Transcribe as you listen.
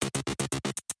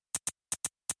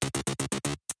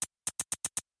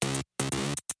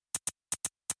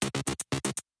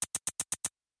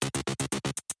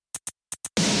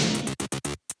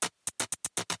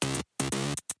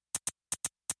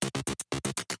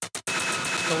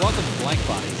So welcome to Blank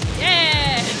Bodies.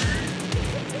 Yeah! A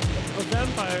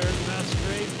Vampire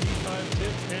Masquerade V5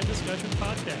 Tips and Discussion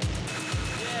Podcast.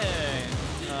 Yay!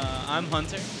 I'm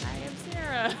Hunter, I am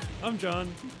Sarah. I'm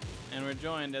John. and we're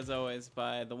joined, as always,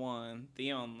 by the one,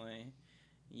 the only.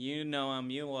 You know him,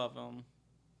 you love him.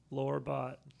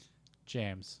 Lorebot.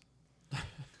 James. I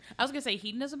was going to say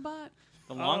hedonism bot.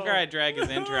 The longer Oh. I drag his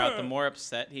intro out, the more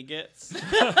upset he gets.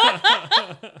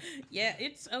 Yeah,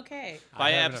 it's okay. By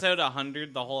I have episode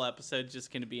 100, the whole episode's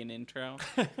just going to be an intro.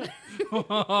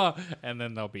 And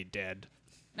then they'll be dead.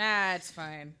 Nah, it's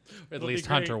fine. At It'll least be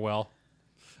great. Hunter will.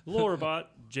 Lorebot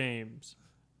James.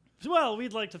 Well,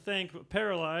 we'd like to thank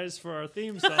Paralyze for our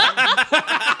theme song. God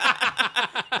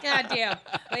damn.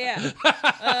 But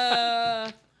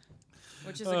yeah.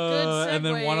 Which is a good segue. And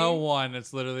then 101,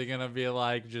 it's literally going to be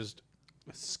like just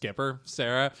Skipper,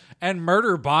 Sarah, and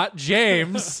Murderbot,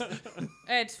 James.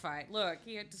 It's fine. Look,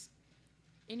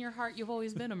 in your heart, you've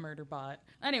always been a murder bot.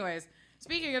 Anyways,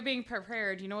 speaking of being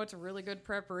prepared, you know what's a really good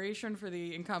preparation for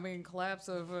the incoming collapse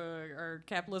of our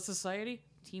capitalist society?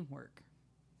 Teamwork.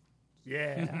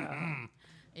 Yeah.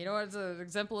 You know what's an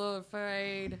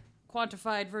exemplified,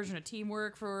 quantified version of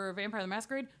teamwork for Vampire the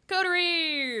Masquerade?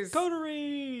 Coteries!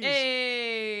 Coteries!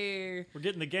 Hey! We're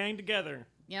getting the gang together.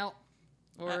 Yep.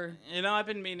 Or, I've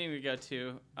been meaning to go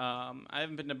to. I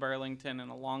haven't been to Burlington in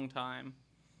a long time.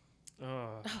 Oh.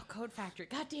 oh, Code Factory.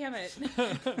 God damn it.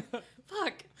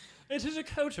 Fuck. It is a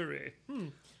coterie.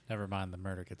 Never mind, the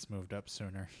murder gets moved up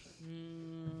sooner.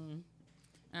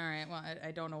 All right. Well,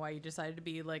 I don't know why you decided to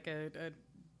be like a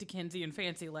Dickensian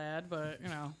fancy lad, but, you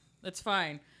know, that's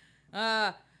fine.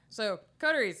 So,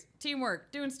 coteries,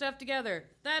 teamwork, doing stuff together.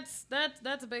 That's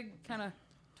a big kind of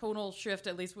tonal shift,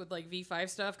 at least with, like, V5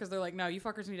 stuff, because they're like, no, you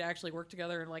fuckers need to actually work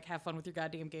together and, like, have fun with your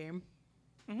goddamn game.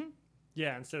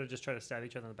 Yeah, instead of just trying to stab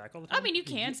each other in the back all the time. I mean, you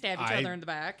can stab each I- other in the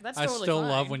back. That's I totally still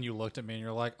fine. love when you looked at me and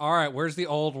you're like, all right, where's the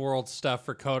old world stuff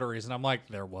for coteries? And I'm like,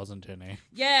 there wasn't any.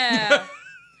 Yeah.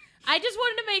 I just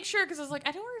wanted to make sure, because I was like,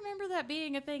 I don't remember that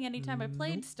being a thing anytime I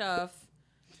played stuff.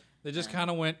 They just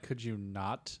kind of went, could you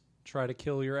not try to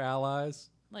kill your allies?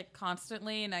 Like,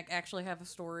 constantly, and, like, actually have a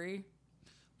story.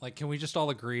 Like, can we just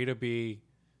all agree to be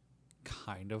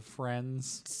kind of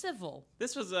friends? Civil.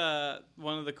 This was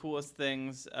one of the coolest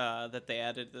things that they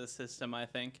added to the system, I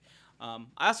think. I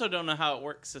also don't know how it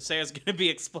works, so Sarah's going to be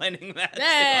explaining that.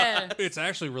 Yeah. It's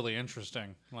actually really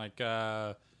interesting. Like,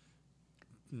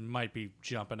 might be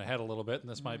jumping ahead a little bit, and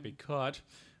this might be cut,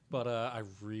 but I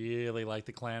really like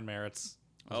the clan merits.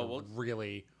 Those Oh, are well-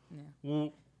 really,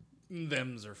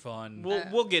 them's are fun.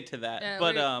 We'll get to that.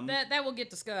 But that will get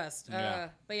discussed. Yeah.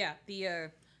 But yeah,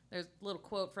 there's a little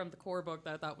quote from the core book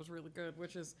that I thought was really good,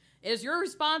 which is, it is your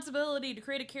responsibility to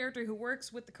create a character who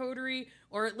works with the coterie,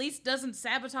 or at least doesn't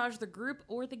sabotage the group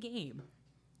or the game.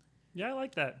 Yeah, I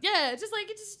like that. Yeah, it's just like,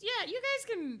 you guys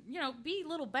can, be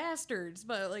little bastards,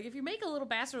 but, like, if you make a little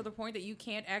bastard to the point that you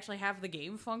can't actually have the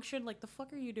game function, like, the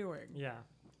fuck are you doing? Yeah.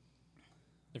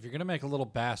 If you're going to make a little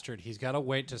bastard, he's got to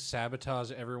wait to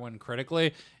sabotage everyone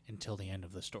critically until the end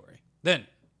of the story. Then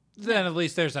at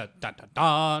least there's a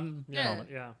dun-dun-dun. Yeah.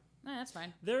 Yeah. Nah, that's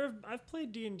fine. I've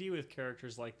played D&D with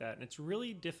characters like that, and it's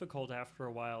really difficult after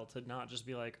a while to not just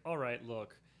be like, all right,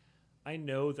 look, I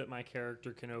know that my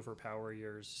character can overpower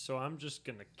yours, so I'm just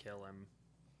gonna kill him.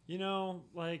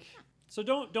 So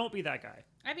don't be that guy.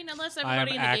 I mean, unless I am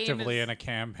everybody in the game actively is... in a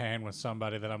campaign with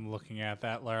somebody that I'm looking at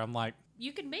that where I'm like,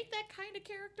 You can make that kind of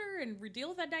character and deal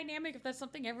with that dynamic if that's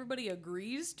something everybody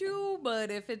agrees to, but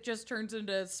if it just turns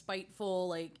into spiteful,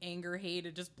 like, anger, hate,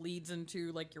 it just bleeds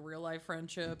into, like, your real life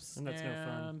friendships. And that's no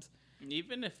fun.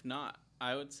 even if not,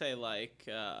 I would say, like,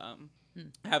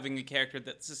 having a character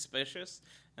that's suspicious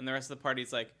and the rest of the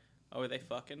party's like, oh, are they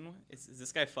fucking? Is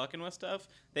this guy fucking with stuff?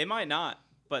 They might not,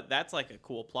 but that's, like, a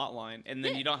cool plot line. And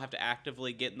then Yeah. you don't have to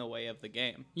actively get in the way of the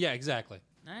game. yeah, exactly.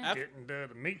 Nice. Getting to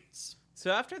the meats.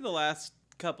 So after the last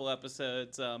couple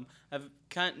episodes, I've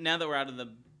now that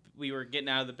we were getting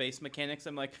out of the base mechanics,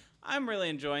 I'm like, I'm really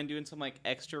enjoying doing some, like,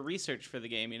 extra research for the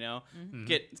game,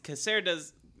 because Sarah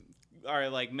does our,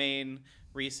 like, main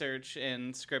research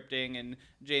and scripting, and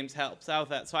James helps out with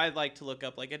that. So I'd like to look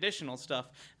up, like, additional stuff.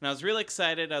 And I was really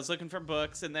excited. I was looking for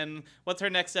books, and then what's our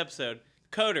next episode?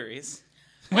 Coteries.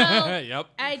 Well, Yep.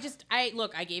 I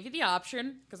gave you the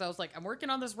option because I was like, I'm working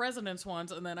on this resonance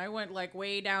once, and then I went like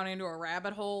way down into a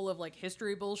rabbit hole of like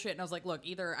history bullshit, and I was like, look,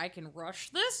 either I can rush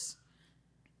this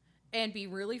and be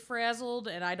really frazzled,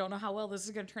 and I don't know how well this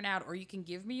is going to turn out, or you can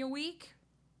give me a week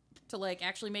to like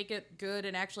actually make it good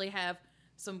and actually have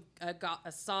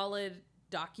a solid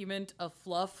document of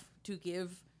fluff to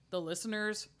give the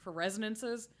listeners for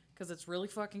resonances, because it's really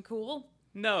fucking cool.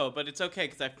 No, but it's okay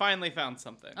because I finally found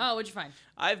something. Oh, what'd you find?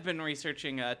 I've been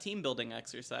researching team building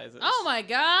exercises. Oh my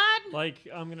god! Like,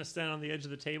 I'm going to stand on the edge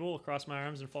of the table, cross my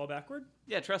arms, and fall backward?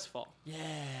 Yeah, trust fall. Yeah.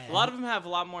 A lot of them have a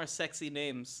lot more sexy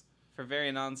names for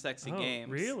very non-sexy games.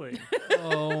 Really?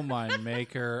 Oh my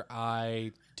maker!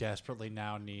 I desperately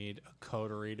now need a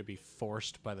coterie to be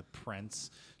forced by the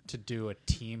prince to do a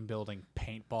team building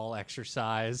paintball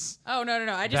exercise. Oh no!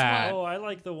 I just That- want. Oh, I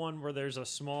like the one where there's a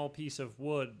small piece of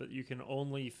wood, but you can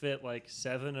only fit like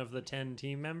 7 of the 10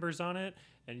 team members on it,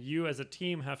 and you as a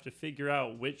team have to figure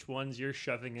out which ones you're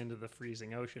shoving into the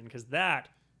freezing ocean, because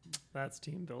that's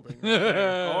team building. Right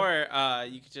there. Or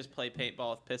you could just play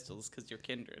paintball with pistols because you're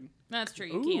kindred. That's true.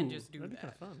 You Ooh, can't just do that'd be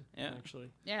kind that. of fun. Yeah. Actually.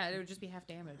 Yeah, it would just be half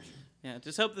damage. Yeah,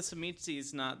 just hope the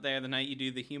Samichi's not there the night you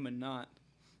do the human knot.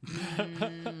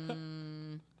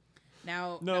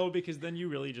 Now, No, because then you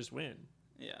really just win,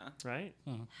 Yeah. right?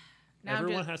 now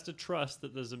Everyone I'm just, has to trust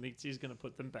that the Zamizi is going to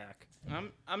put them back.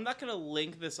 I'm not gonna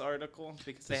link this article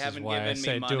because they This haven't is why given I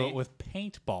say me money. do it with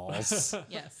paintballs.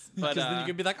 yes. but Because then you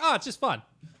can be like, oh, it's just fun.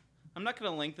 I'm not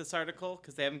gonna link this article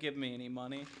because they haven't given me any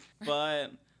money.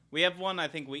 But we have one I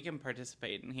think we can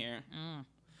participate in here.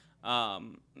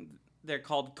 They're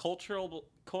called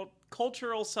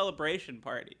cultural celebration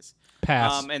parties.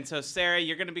 Pass. And so Sarah,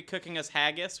 you're gonna be cooking us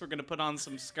haggis. We're gonna put on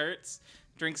some skirts,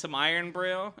 drink some iron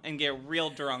brew, and get real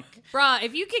drunk. Bruh,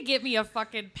 if you could get me a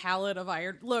fucking pallet of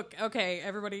iron. Look, okay,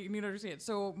 everybody, you need to understand.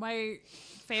 So, my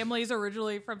family's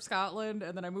originally from Scotland,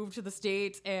 and then I moved to the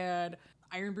States, and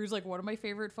Iron Brew's like one of my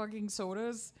favorite fucking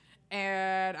sodas.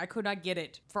 And I could not get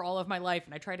it for all of my life.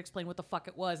 And I tried to explain what the fuck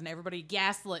it was, and everybody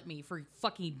gaslit me for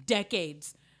fucking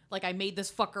decades. Like I made this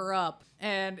fucker up.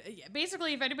 And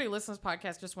basically, if anybody listens to this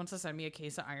podcast just wants to send me a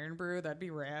case of Iron Brew, that'd be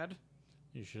rad.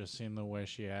 You should have seen the way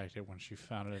she acted when she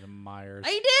found it in Myers.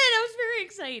 I did. I was very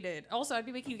excited. Also, I'd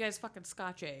be making you guys fucking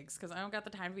Scotch eggs because I don't got the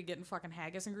time to be getting fucking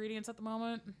haggis ingredients at the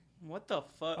moment. What the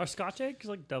fuck? Are Scotch eggs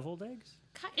like deviled eggs?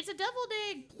 It's a deviled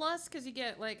egg plus because you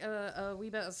get like a wee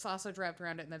bit of sausage wrapped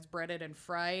around it and that's breaded and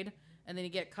fried, and then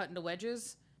you get cut into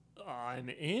wedges. I'm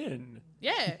in.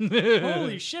 Yeah.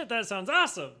 Holy shit, that sounds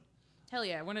awesome. Hell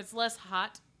yeah. When it's less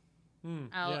hot, Yeah.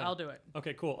 I'll do it.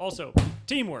 Okay, cool. Also,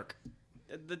 teamwork.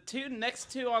 The next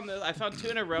two on the I found 2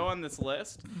 in a row on this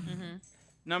list.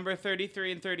 Number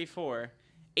 33 and 34.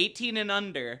 18 and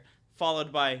under,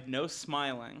 followed by no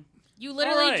smiling. You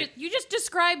literally All right. you just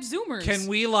described Zoomers. Can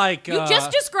we like? You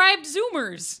just described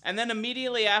Zoomers. And then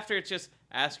immediately after, it's just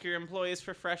ask your employees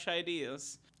for fresh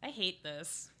ideas. I hate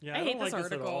this. Yeah, I I hate don't this like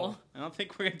this at article. all. I don't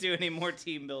think we're gonna do any more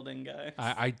team building, guys.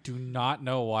 I do not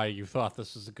know why you thought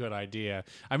this was a good idea.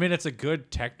 I mean, it's a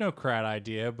good technocrat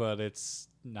idea, but it's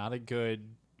not a good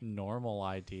normal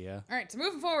idea. All right, so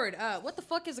moving forward, what the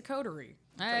fuck is a coterie?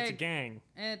 It's a gang.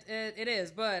 It is,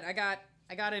 but I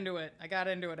got into it.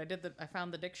 I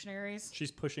found the dictionaries. She's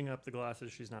pushing up the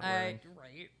glasses she's not wearing.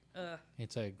 Right.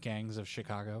 It's a Gangs of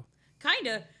Chicago.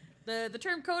 Kinda. The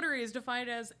term coterie is defined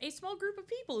as a small group of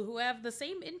people who have the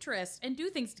same interests and do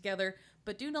things together,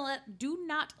 but do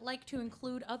not like to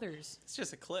include others. It's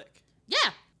just a clique. Yeah,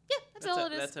 that's all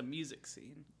it is. That's a music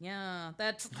scene. Yeah,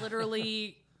 that's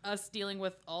literally us dealing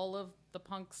with all of the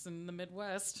punks in the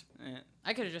Midwest. Eh,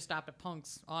 I could have just stopped at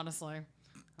punks, honestly.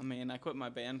 I mean, I quit my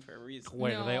band for a reason.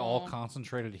 Wait, are they all No.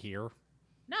 concentrated here?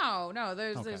 No,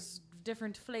 there's Okay. there's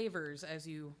different flavors as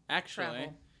you Actually,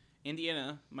 travel.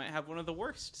 Indiana might have one of the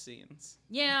worst scenes.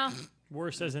 Yeah,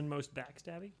 Worse as in most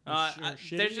backstabby? They're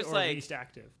Shitty just or like least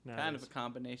active? Kind of a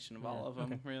combination of all of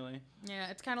them, really. yeah,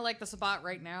 it's kind of like the Sabbat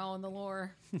right now in the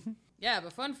lore. Yeah,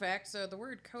 but fun fact, so the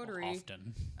word coterie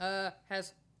Often.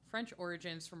 has French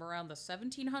origins from around the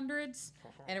 1700s,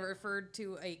 and it referred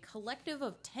to a collective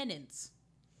of tenants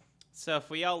So if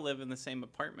we all live in the same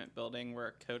apartment building, we're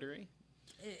a coterie.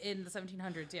 in the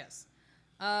 1700s, yes.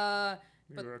 You're a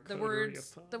But the coterie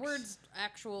words, of the punks. word's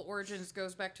actual origins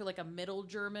goes back to like a Middle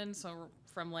German, so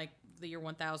from like the year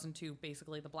 1000 to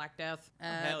basically the Black Death.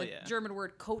 hell the yeah. German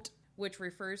word "kot," which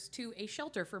refers to a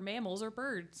shelter for mammals or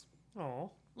birds.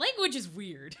 Oh. Language is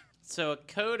weird. So a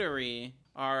coterie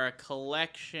are a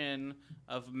collection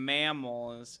of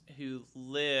mammals who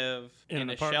live In in an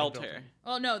a apartment shelter. building.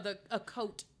 Oh no, a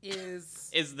coat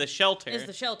is Is the shelter. Is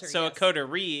the shelter, So yes. a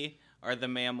coterie are the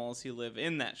mammals who live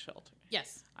in that shelter.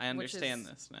 yes. I understand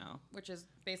this now. Which is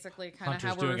basically kind of Hunter's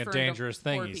how we're doing a referring dangerous to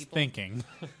thing. poor He's people. thinking.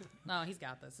 No, he's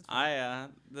got this. It's fine.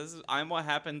 I'm what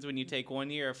happens when you take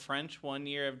 1 year of French, 1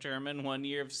 year of German, 1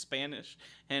 year of Spanish,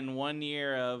 and 1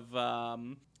 year of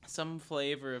some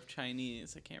flavor of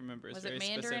Chinese. I can't remember. It's Was very it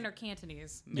Mandarin or specific.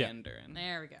 Cantonese? Yeah. Mandarin?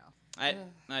 There we go.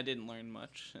 I didn't learn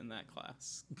much in that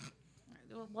class.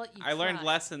 Well, you I learned tried.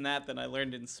 less in that than I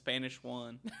learned in Spanish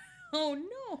 1. Oh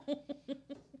no.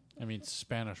 I mean,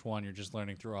 Spanish 1, you're just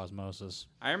learning through osmosis.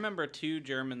 I remember 2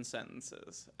 German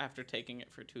sentences after taking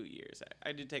it for 2 years.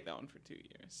 I did take that one for 2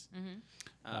 years.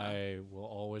 I will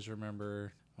always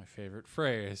remember my favorite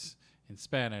phrase in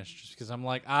Spanish just because I'm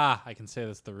like, I can say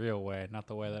this the real way, not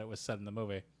the way that it was said in the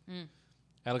movie.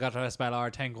 El gato es bailar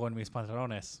tango en mis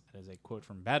pantalones. That is a quote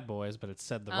from Bad Boys, but it's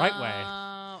said the right way.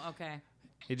 Oh, okay.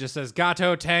 He just says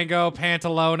gato, tango,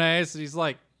 pantalones. He's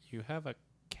like, you have a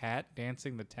cat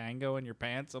dancing the tango in your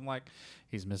pants? I'm like,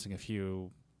 he's missing a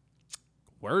few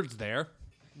words there.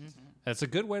 That's a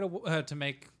good way to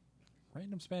make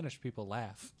random Spanish people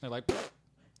laugh. They're like,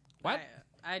 what?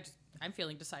 I'm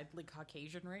feeling decidedly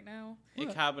Caucasian right now.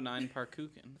 Ich habe einen paar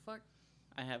Kuchen. Fuck.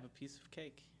 I have a piece of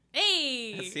cake.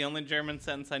 Hey! That's the only German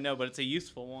sentence I know, but it's a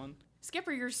useful one.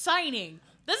 Skipper, you're signing.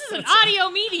 This is an audio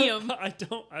medium. I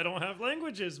don't have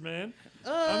languages, man.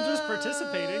 I'm just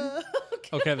participating.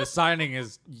 Okay, the signing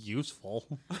is useful.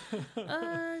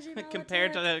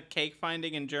 Compared to the cake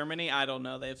finding in Germany, I don't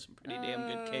know. They have some pretty damn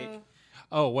good cake.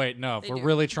 Oh, wait, no. If They we're do.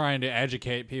 really trying to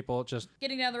educate people, just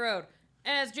Getting down the road.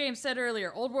 As James said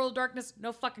earlier, Old World Darkness,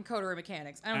 no fucking coterie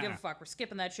mechanics. I don't give a fuck. We're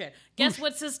skipping that shit. Guess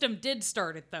what system did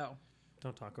start it, though?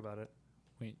 Don't talk about it.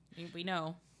 We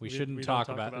know. we We shouldn't don't talk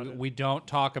talk about about it. it. We don't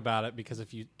talk about it because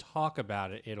if you talk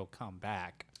about it, it'll come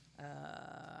back.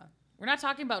 We're not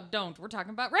talking about don't. We're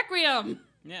talking about Requiem.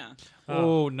 Yeah.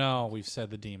 Oh, no. We've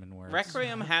said the demon words.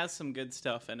 Requiem has some good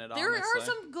stuff in it, There honestly. are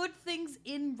some good things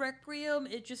in Requiem.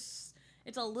 It's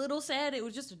a little sad. It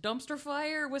was just a dumpster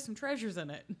fire with some treasures in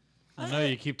it. I know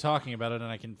you keep talking about it, and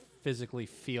I can physically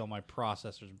feel my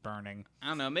processors burning. I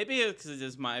don't know. Maybe it's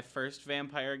because my first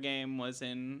vampire game was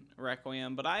in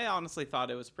Requiem, but I honestly thought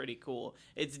it was pretty cool.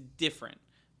 It's different.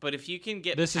 But if you can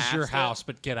get This is your past it- house,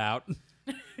 but get out.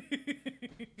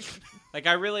 Like,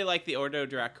 I really like the Ordo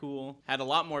Dracul. Had a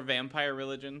lot more vampire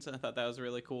religions, and I thought that was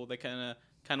really cool. They kind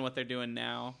of what they're doing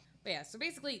now. But yeah, so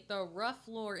basically the rough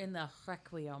lore in the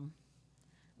Requiem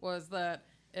was that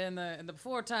in the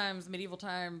before times, medieval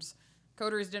times,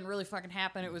 coteries didn't really fucking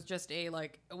happen. It was just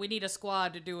we need a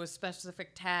squad to do a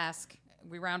specific task.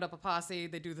 We round up a posse,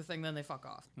 they do the thing, then they fuck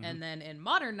off. And then in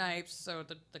modern nights, so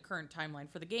the current timeline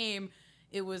for the game,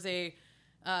 it was a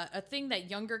thing that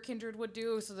younger kindred would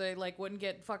do so they wouldn't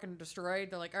get fucking destroyed.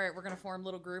 They're like, all right, we're gonna form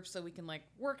little groups so we can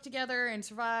work together and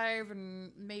survive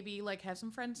and maybe have some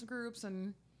friends groups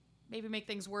and maybe make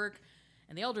things work.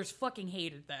 And the elders fucking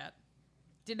hated that.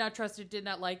 Did not trust it, did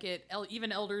not like it.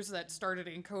 Even elders that started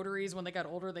in coteries, when they got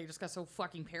older, they just got so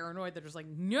fucking paranoid. They're just like,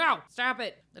 no, stop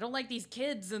it. They don't like these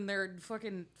kids and they're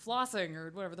fucking flossing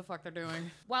or whatever the fuck they're doing.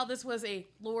 While this was a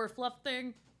lore fluff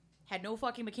thing, had no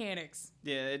fucking mechanics.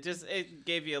 Yeah, it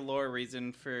gave you a lore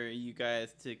reason for you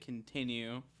guys to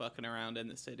continue fucking around in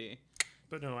the city.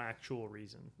 But no actual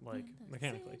reason,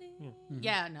 mechanically. Yeah.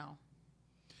 Yeah, no.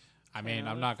 I mean,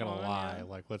 I'm not going to lie.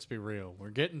 Let's be real.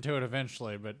 We're getting to it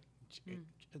eventually, but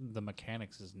the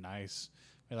mechanics is nice.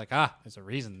 We're like, there's a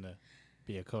reason to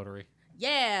be a coterie.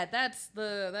 Yeah, that's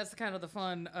the kind of the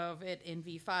fun of it in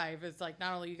V5. It's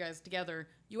not only you guys together,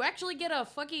 you actually get a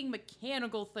fucking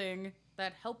mechanical thing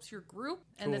that helps your group,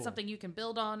 and that's Cool. something you can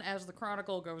build on as the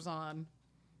chronicle goes on.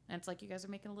 And it's like you guys are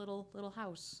making a little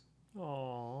house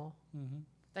Aww.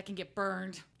 that can get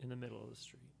burned. In the middle of the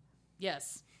street.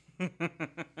 Yes.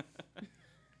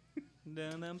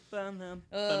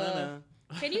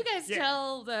 Can you guys Yeah.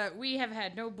 tell that we have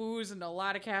had no booze and a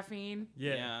lot of caffeine?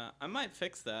 Yeah, I might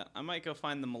fix that. I might go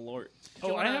find the Malort. Oh,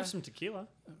 you I wanna- have some tequila.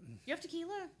 You have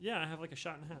tequila? Yeah, I have a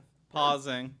shot and a half.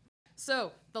 Pausing.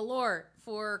 So, the lore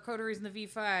for coteries in the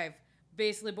V5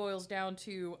 basically boils down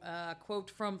to a quote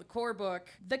from the core book.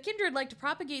 The kindred like to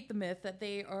propagate the myth that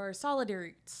they are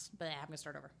solitary... I'm going to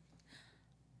start over.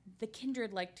 The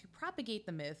kindred like to propagate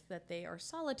the myth that they are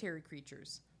solitary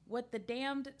creatures. What the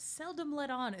damned seldom let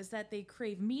on is that they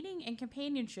crave meaning and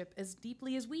companionship as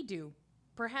deeply as we do.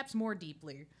 Perhaps more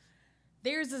deeply.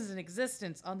 Theirs is an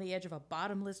existence on the edge of a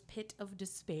bottomless pit of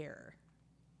despair.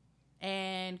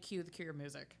 And cue the Cure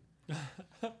music.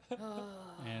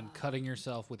 And cutting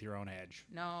yourself with your own edge.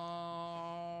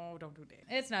 No, don't do that.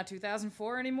 It's not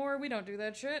 2004 anymore. We don't do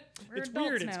that shit. We're It's adults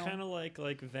weird. now. It's kind of like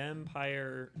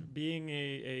vampire being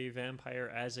a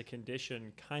vampire as a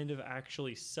condition kind of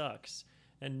actually sucks,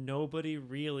 and nobody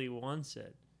really wants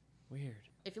it. Weird.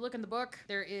 If you look in the book,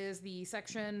 there is the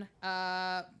section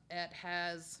that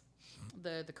has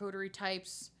the coterie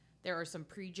types. There are some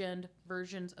pre-gen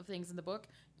versions of things in the book.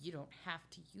 You don't have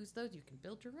to use those. You can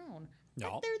build your own.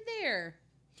 No. But they're there.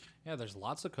 Yeah, there's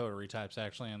lots of coterie types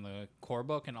actually in the core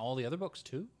book and all the other books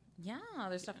too. Yeah,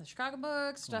 there's stuff in the Chicago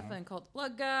books, stuff in Cult of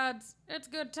Blood Gods. It's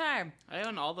a good time. I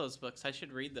own all those books. I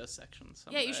should read those sections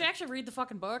someday. Yeah, you should actually read the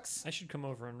fucking books. I should come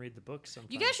over and read the books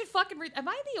sometime. You guys should fucking read. Am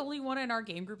I the only one in our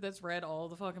game group that's read all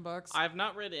the fucking books? I've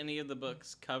not read any of the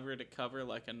books cover to cover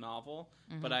like a novel,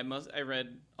 but I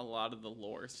read a lot of the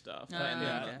lore stuff. And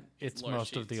yeah. the It's lore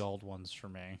most of the sheets. old ones for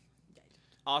me.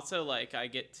 Also, like, I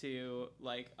get to,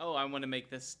 like, oh, I want to make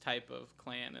this type of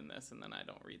clan in this, and then I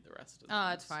don't read the rest of them.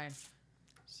 Oh, it's fine.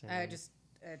 Same. I just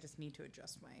need to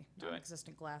adjust my Do I-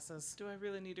 non-existent glasses. Do I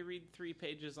really need to read 3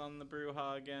 pages on the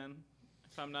Bruja again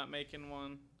if I'm not making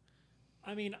one?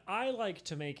 I mean, I like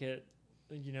to make it,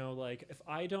 you know, like, if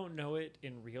I don't know it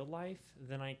in real life,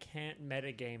 then I can't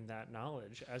metagame that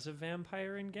knowledge as a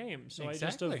vampire in game. So I just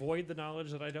Exactly. avoid the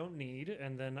knowledge that I don't need.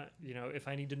 And then, you know, if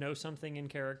I need to know something in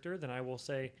character, then I will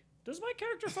say, does my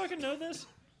character fucking know this?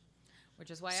 Which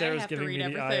is why I Sarah's have to giving read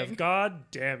me the eye everything. of God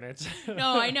damn it.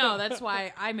 No, I know. That's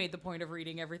why I made the point of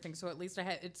reading everything. So at least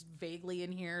it's vaguely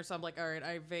in here. So I'm like, all right,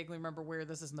 I vaguely remember where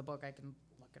this is in the book. I can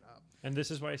look it up. And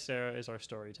this is why Sarah is our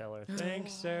storyteller.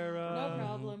 Thanks, Sarah. No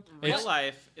problem. Real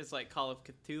life is like Call of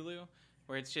Cthulhu,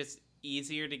 where it's just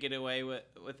easier to get away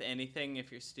with anything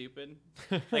if you're stupid.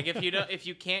 Like if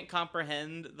you can't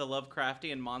comprehend the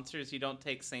Lovecraftian monsters, you don't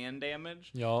take sand damage.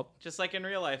 Yup. Just like in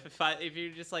real life, if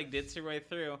you just like ditz your way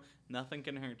through, nothing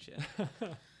can hurt you.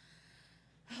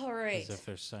 All right. As if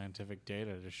there's scientific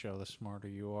data to show the smarter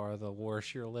you are, the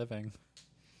worse you're living.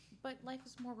 But life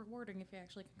is more rewarding if you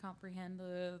actually can comprehend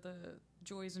the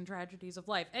joys and tragedies of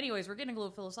life. Anyways, we're getting a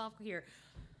little philosophical here.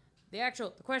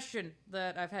 The question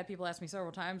that I've had people ask me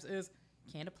several times is,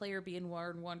 can a player be in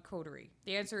more than one coterie?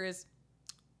 The answer is,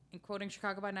 in quoting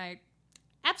Chicago by Night,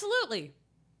 absolutely.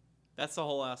 That's the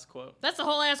whole ass quote. That's the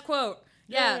whole ass quote.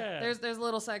 Yeah, Yeah. there's a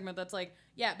little segment that's like,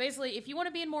 yeah, basically, if you want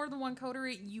to be in more than one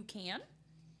coterie, you can.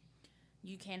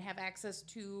 You can have access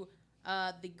to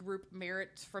the group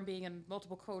merits from being in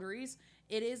multiple coteries.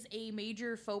 It is a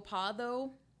major faux pas,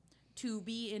 though, to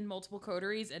be in multiple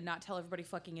coteries and not tell everybody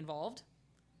fucking involved.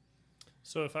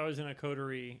 So if I was in a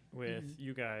coterie with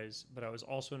you guys, but I was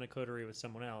also in a coterie with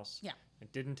someone else, Yeah.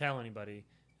 and didn't tell anybody,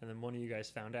 and then one of you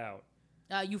guys found out,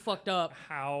 You fucked up.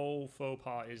 how faux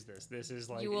pas is this? This is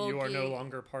like You you, will are no get-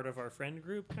 longer part of our friend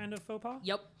group kind of faux pas?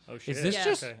 Yep. Oh shit. Is this Yeah.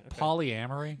 just okay.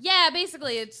 polyamory? Yeah,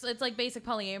 basically, it's like basic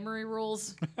polyamory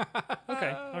rules. Okay,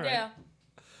 all right. Yeah.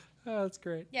 Oh, that's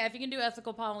great. Yeah, if you can do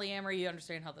ethical polyamory, you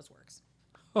understand how this works.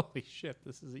 Holy shit,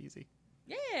 this is easy.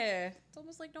 Yeah, it's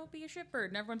almost like don't be a shitbird,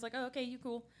 and everyone's like, "Oh, okay, you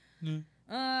cool." Mm.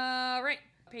 Right,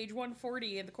 page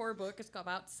 140 in the core book is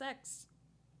about sex.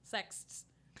 Sexts.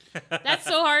 That's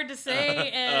so hard to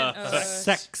say. And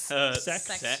Sex.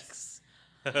 Sex.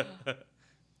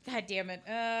 God damn it,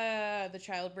 the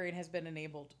child brain has been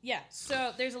enabled. Yeah,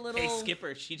 so there's a little. Hey,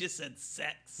 Skipper, she just said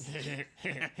sex.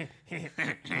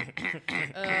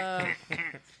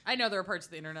 I know there are parts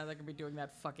of the internet that can be doing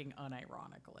that fucking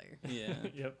unironically. Yeah.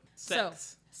 Yep.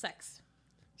 Sex. So, sex.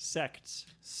 Sects.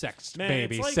 Sexed, Man,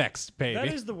 baby. it's like- Sexed, baby.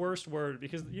 That is the worst word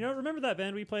because you know, remember that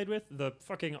band we played with, the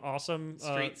fucking awesome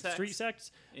Street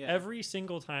Sex? Yeah. Every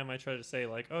single time I try to say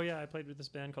like, oh yeah, I played with this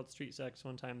band called Street Sex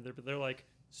one time, they're like,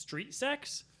 street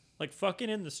sex, like fucking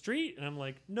in the street, and I'm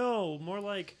like, no, more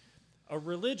like a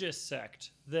religious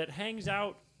sect that hangs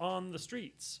out on the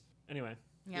streets. Anyway,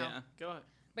 Yeah. Go ahead.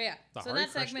 But yeah, The so Hare that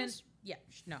segment, Krishnas? yeah,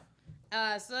 no.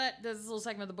 So that this little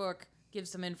segment of the book gives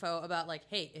some info about like,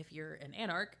 hey, if you're an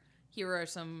anarch, here are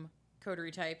some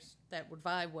coterie types that would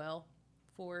vibe well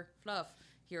for fluff.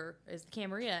 Here is the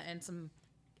Camarilla and some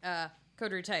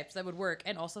coterie types that would work,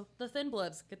 and also the Thin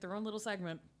Bloods get their own little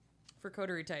segment for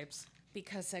coterie types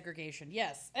because segregation.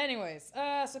 Yes. Anyways,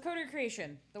 so coterie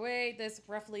creation, the way this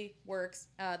roughly works,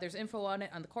 there's info on it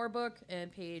on the core book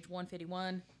and page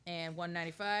 151 and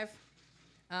 195.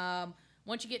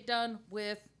 Once you get done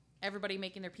with everybody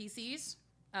making their PCs,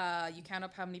 you count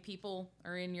up how many people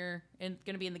are going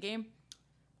to be in the game.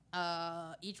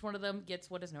 Each one of them gets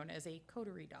what is known as a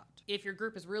coterie dot. If your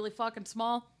group is really fucking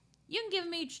small, you can give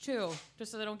them each 2,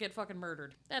 just so they don't get fucking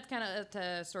murdered. That's kind of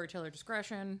to storyteller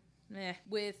discretion.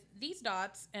 With these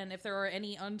dots, and if there are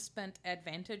any unspent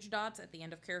advantage dots at the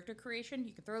end of character creation,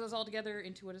 you can throw those all together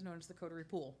into what is known as the coterie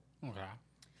pool. Okay.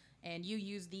 And you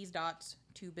use these dots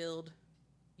to build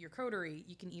your coterie.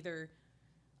 You can either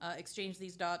exchange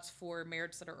these dots for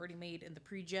merits that are already made in the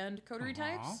pre-gen coterie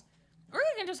types, or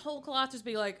you can just whole cloth just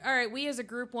be like, all right, we as a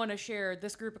group want to share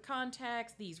this group of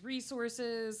contacts, these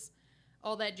resources,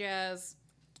 all that jazz.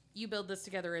 You build this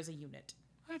together as a unit.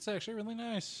 That's actually really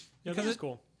nice. yeah, Because this is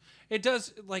cool. It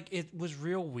does, like, it was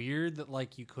real weird that,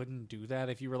 like, you couldn't do that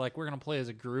if you were like, we're going to play as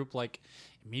a group, like,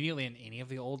 immediately in any of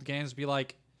the old games, be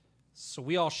like, So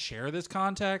we all share this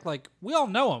contact. Like, we all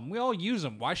know him. We all use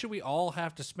him. Why should we all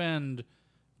have to spend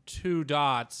 2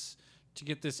 dots to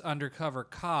get this undercover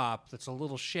cop that's a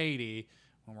little shady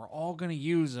when we're all going to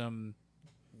use him?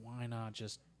 Why not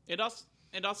just... It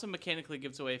also mechanically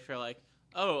gives away for like,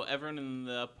 oh, everyone in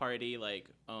the party like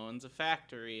owns a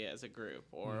factory as a group,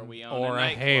 or we own or a a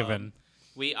nightclub. haven.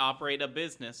 We operate a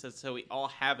business, and so we all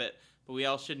have it, but we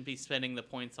all shouldn't be spending the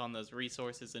points on those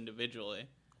resources individually.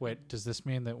 Wait, does this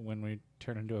mean that when we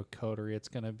turn into a coterie, it's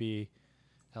going to be...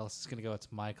 Alice is going to go, it's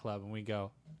my club, and we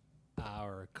go,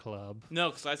 our club? No,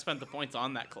 because I spent the points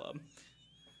on that club.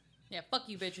 Yeah, fuck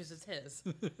you, bitches. It's his.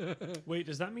 Wait,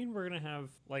 does that mean we're gonna have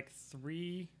like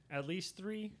 3, at least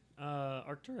 3?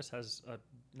 Arcturus has a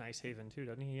nice haven too,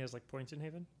 doesn't he? He has like points in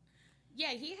haven. Yeah,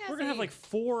 he has. We're gonna have like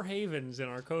 4 havens in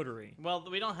our coterie. Well,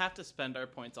 we don't have to spend our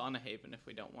points on a haven if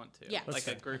we don't want to. Yeah. Like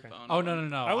That's a group okay. owned. Oh,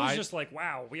 no. I was just like,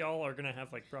 wow, we all are gonna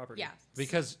have like property. Yeah.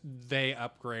 Because they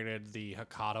upgraded the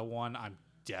Hakata one, I'm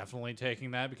definitely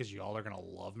taking that because y'all are going to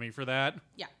love me for that.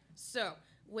 Yeah. So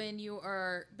when you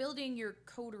are building your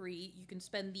coterie, you can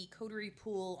spend the coterie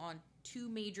pool on 2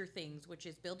 major things, which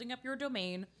is building up your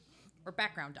domain or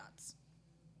background dots.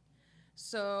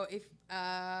 So if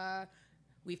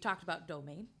we've talked about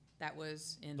domain, that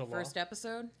was in the law. first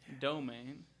episode.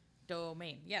 Domain.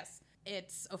 Domain, yes.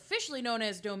 It's officially known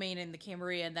as domain in the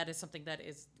Camarilla, and that is something that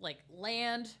is like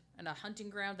land and a hunting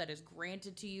ground that is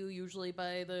granted to you, usually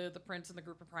by the prince and the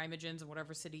group of primogens in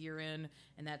whatever city you're in,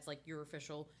 and that's like your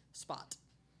official spot.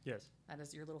 Yes. That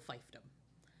is your little fiefdom.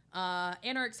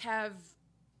 Anarchs have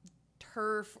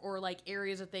turf or like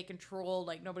areas that they control.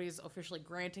 Like nobody's officially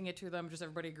granting it to them. Just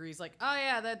everybody agrees. Like, oh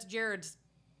yeah, that's Jared's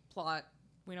plot.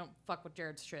 We don't fuck with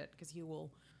Jared's shit because he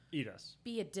will Eat us.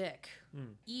 be a dick.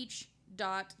 Each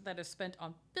dot that is spent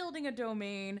on building a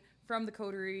domain from the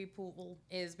coterie pool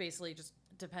is basically just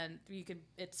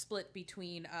it's split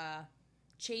between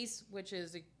chase, which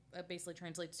is basically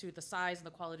translates to the size and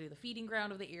the quality of the feeding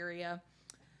ground of the area.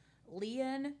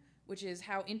 Lien, which is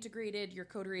how integrated your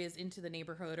coterie is into the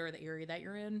neighborhood or the area that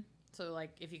you're in. So,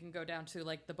 like, if you can go down to,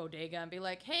 like, the bodega and be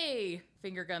like, hey,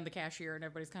 finger gun the cashier, and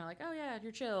everybody's kind of like, oh, yeah,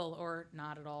 you're chill, or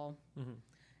not at all. Mm-hmm.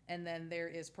 And then there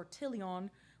is Portillion,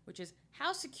 which is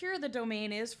how secure the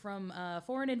domain is from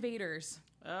foreign invaders.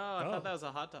 Oh, I thought that was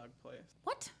a hot dog place.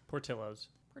 What? Portillo's.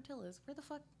 Portillo's? Where the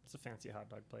fuck? It's a fancy hot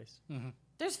dog place.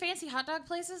 There's fancy hot dog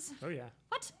places? Oh yeah.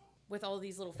 What? With all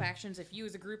these little factions, if you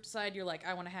as a group decide you're like,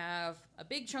 I want to have a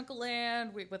big chunk of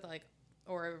land with like,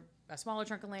 or a smaller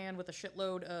chunk of land with a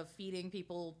shitload of feeding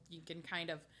people, you can kind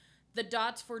of, the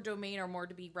dots for domain are more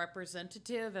to be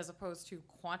representative as opposed to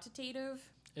quantitative.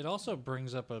 It also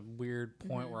brings up a weird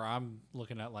point where I'm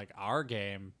looking at like our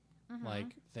game.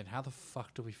 Like, then how the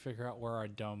fuck do we figure out where our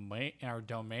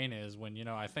domain is when, you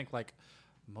know, I think like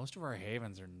most of our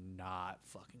havens are not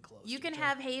fucking close. You to can each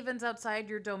have havens outside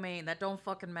your domain that don't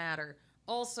fucking matter.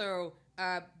 Also,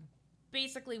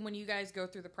 basically when you guys go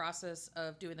through the process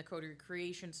of doing the coterie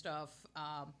creation stuff,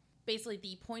 basically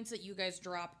the points that you guys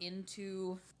drop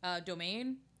into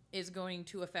domain is going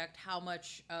to affect how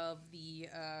much of the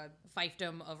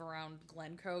fiefdom of around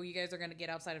Glencoe you guys are going to get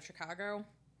outside of Chicago.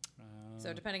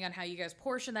 So depending on how you guys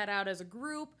portion that out as a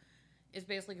group is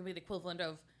basically going to be the equivalent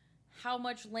of how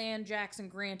much land Jackson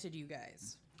granted you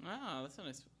guys. Oh, that's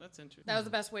interesting. That was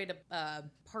the best way to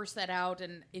parse that out.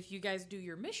 And if you guys do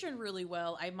your mission really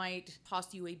well, I might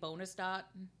toss you a bonus dot.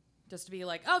 Just to be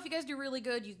like, oh, if you guys do really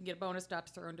good, you can get a bonus dot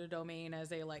to throw into domain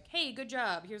as a like, hey, good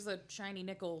job. Here's a shiny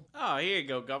nickel. Oh, here you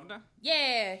go, Governor.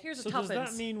 Yeah, here's a So tuppence.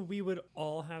 does that mean we would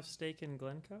all have stake in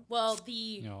Glencoe? Well,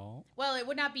 No. well, it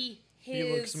would not be his.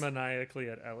 He looks maniacally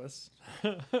at Ellis.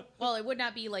 Well, it would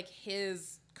not be like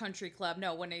his country club.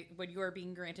 No, when you are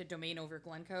being granted domain over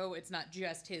Glencoe, it's not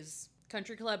just his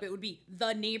country club. It would be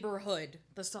the neighborhood,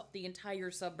 the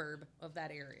entire suburb of that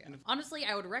area. Honestly,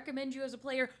 I would recommend you as a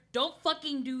player, don't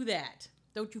fucking do that.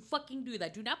 Don't you fucking do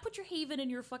that. Do not put your haven in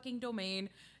your fucking domain,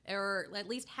 or at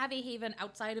least have a haven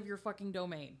outside of your fucking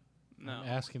domain. No. I'm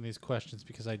asking these questions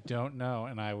because I don't know,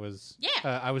 and I was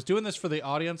I was doing this for the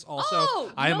audience. Also,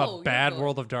 Oh, I am no, a you're bad good.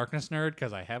 World of Darkness nerd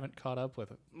because I haven't caught up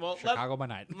with Well, Chicago by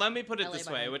Night. Let me put it LA this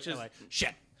by way, night. which is Like,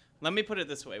 shit. let me put it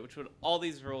this way, which would all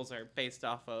these rules are based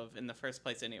off of in the first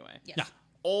place anyway. Yes. Yeah.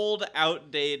 Old,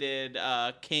 outdated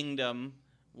kingdom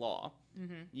law.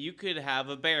 You could have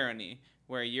a barony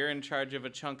where you're in charge of a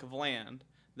chunk of land.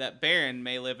 That baron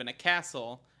may live in a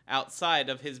castle outside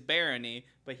of his barony,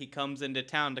 but he comes into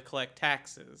town to collect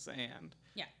taxes. And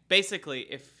Yeah.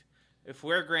 basically, if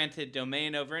we're granted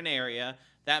domain over an area,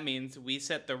 that means we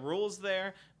set the rules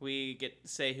there. We get to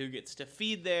say who gets to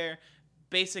feed there.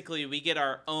 basically we get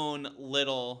our own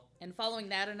little. And following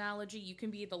that analogy, you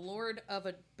can be the lord of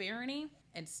a barony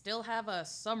and still have a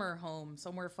summer home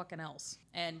somewhere fucking else.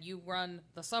 And you run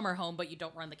the summer home, but you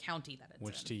don't run the county that it's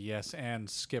Which in. to Yes and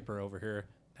Skipper over here,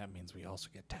 that means we also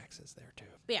get taxes there too.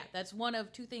 But yeah, that's one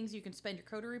of two things you can spend your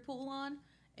coterie pool on.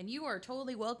 And you are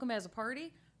totally welcome as a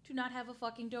party to not have a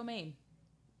fucking domain.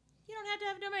 You don't have to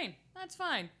have a domain. That's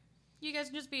fine. You guys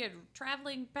can just be a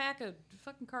traveling pack of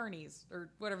fucking carnies or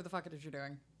whatever the fuck it is you're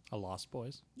doing. A Lost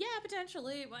Boys. Yeah,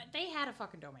 potentially. But they had a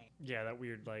fucking domain. Yeah, that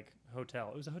weird like hotel.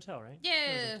 It was a hotel, right? Yeah.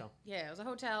 It was a hotel. Yeah, it was a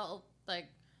hotel. Like,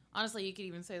 honestly, you could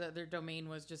even say that their domain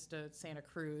was just a Santa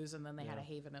Cruz, and then they had a Yeah.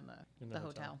 haven in In the the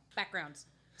hotel. hotel. Backgrounds.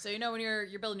 So you know when you're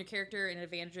building your character and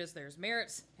advantages, there's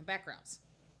merits and backgrounds.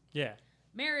 Yeah.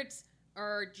 Merits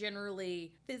are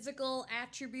generally physical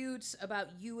attributes about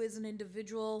you as an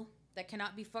individual that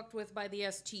cannot be fucked with by the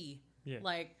ST. Yeah.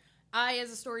 Like, I, as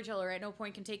a storyteller, at no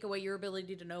point can take away your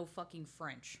ability to know fucking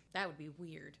French. That would be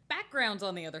weird. Backgrounds,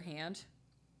 on the other hand,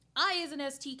 I, as an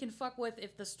ST, can fuck with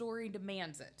if the story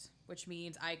demands it, which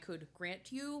means I could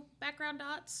grant you background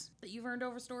dots that you've earned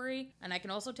over story, and I can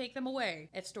also take them away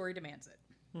if story demands it.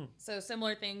 So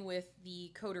similar thing with the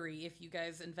coterie. If you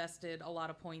guys invested a lot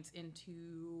of points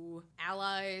into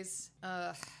allies,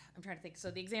 I'm trying to think.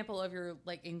 So the example of your,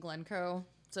 like, in Glencoe.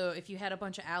 So if you had a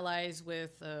bunch of allies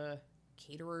with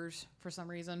caterers for some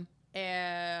reason,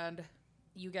 and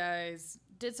you guys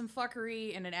did some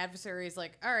fuckery, and an adversary is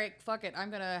like, all right, fuck it, I'm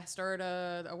gonna start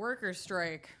a workers'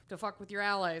 strike to fuck with your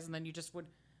allies, and then you just would,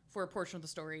 for a portion of the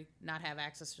story, not have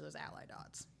access to those ally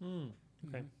dots.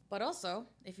 Okay. But also,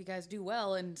 if you guys do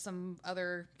well and some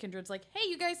other kindred's like, hey,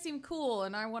 you guys seem cool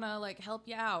and I want to, like, help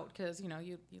you out because, you know,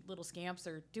 you little scamps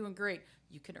are doing great,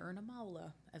 you can earn a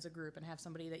maula as a group and have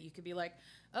somebody that you could be like,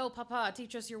 oh, papa,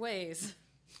 teach us your ways.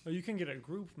 Oh, you can get a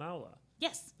group maula.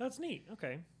 Yes. That's neat.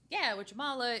 Okay. Yeah, which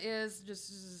maula is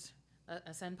just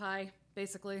a senpai,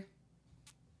 basically.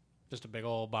 Just a big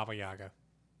old Baba Yaga.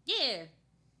 Yeah.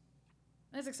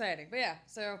 That's exciting. But yeah,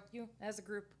 so you, as a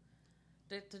group,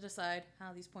 to decide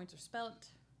how these points are spelt.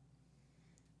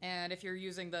 And if you're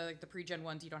using the pre-gen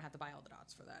ones, you don't have to buy all the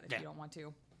dots for that if you don't want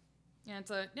to. Yeah,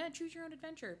 it's choose your own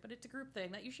adventure, but it's a group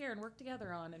thing that you share and work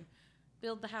together on and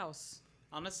build the house.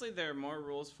 Honestly, there are more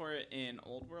rules for it in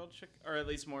Old World, or at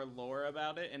least more lore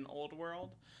about it in Old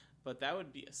World. But that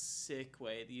would be a sick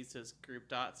way to use those group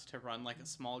dots to run like a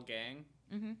small gang.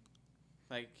 Mm-hmm.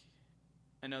 Like,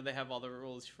 I know they have all the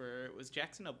rules for. Was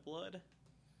Jackson a blood?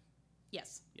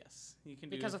 Yes. Yes, you can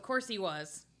Because do. of course he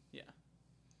was. Yeah,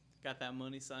 got that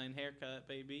money sign haircut,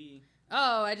 baby.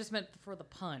 Oh, I just meant for the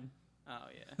pun. Oh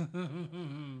yeah,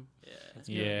 yeah.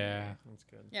 Yeah. That's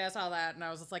good. Yeah, I saw that and I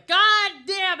was just like, God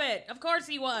damn it! Of course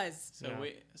he was. So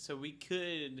Yeah. we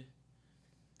could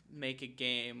make a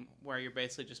game where you're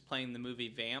basically just playing the movie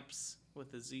Vamps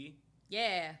with a Z.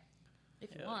 Yeah.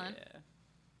 If you Hell want. yeah.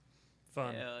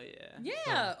 Fun. Hell yeah.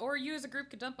 Yeah, or you as a group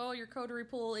could dump all your coterie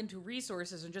pool into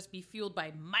resources and just be fueled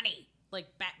by money, like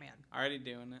Batman. Already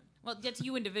doing it. Well, that's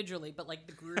you individually, but like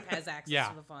the group has access Yeah.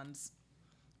 to the funds.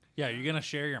 Yeah, you're gonna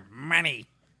share your money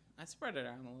I spread it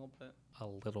around a little bit. a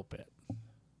little bit.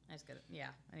 I just get it. Yeah,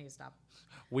 I need to stop.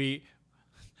 We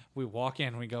walk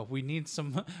in, we go, we need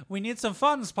some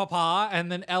funds, Papa,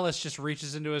 and then Ellis just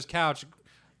reaches into his couch,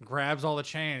 grabs all the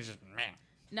change, and man.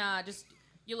 Nah, just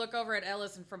you look over at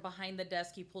Ellis, and from behind the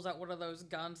desk, he pulls out one of those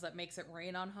guns that makes it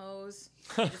rain on hose.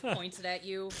 He just points it at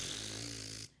you.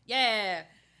 Yeah.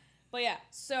 But yeah,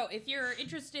 so if you're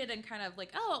interested in kind of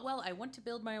like, oh, well, I want to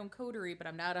build my own coterie, but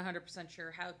I'm not 100%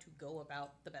 sure how to go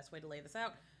about the best way to lay this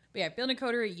out. But yeah, building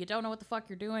coterie, you don't know what the fuck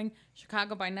you're doing.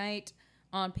 Chicago by Night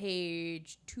on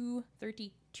page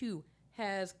 232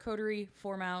 has coterie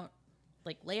form out,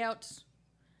 like layouts,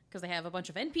 because they have a bunch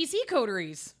of NPC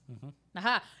coteries.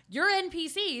 Aha, your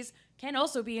NPCs can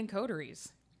also be in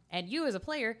coteries. And you as a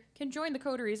player can join the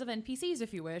coteries of NPCs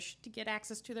if you wish to get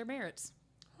access to their merits.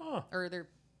 Huh. Or their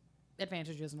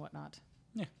advantages and whatnot.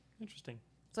 Interesting.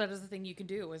 So that is the thing you can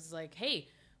do is like, hey,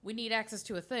 we need access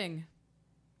to a thing.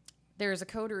 There's a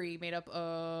coterie made up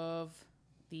of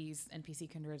these NPC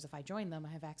kindreds. If I join them,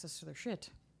 I have access to their shit.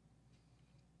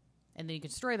 And then you can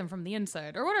destroy them from the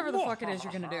inside or whatever the fuck it is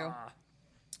you're going to do.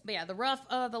 But yeah,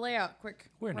 the layout, quick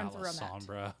We're run not through on that,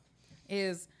 Sombra.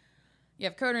 is you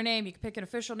have coterie name, you can pick an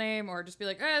official name or just be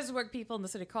like, this is what people in the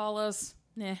city call us.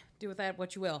 Do with that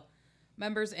what you will.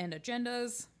 Members and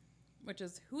agendas, which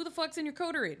is who the fuck's in your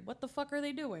coterie? What the fuck are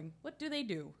they doing? What do they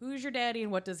do? Who's your daddy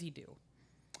and what does he do?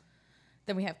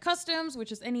 Then we have customs,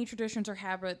 which is any traditions or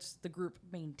habits the group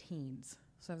maintains.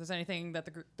 So if there's anything that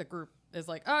the group is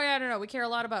like, oh yeah, no, we care a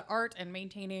lot about art and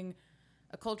maintaining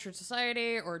a cultured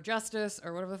society or justice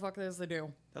or whatever the fuck it is they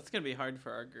do. That's gonna be hard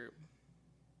for our group.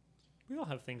 We all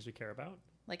have things we care about.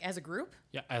 Like as a group.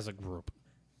 Yeah, as a group.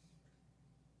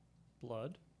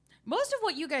 Blood. Most of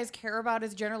what you guys care about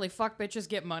is generally fuck bitches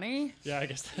get money. Yeah, I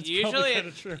guess that's Usually, probably kind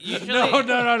of true. usually,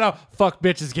 No. Fuck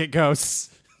bitches get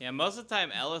ghosts. yeah. Most of the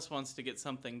time, Ellis wants to get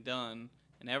something done,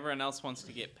 and everyone else wants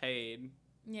to get paid.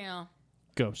 Yeah.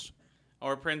 Ghosts.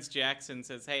 Or Prince Jackson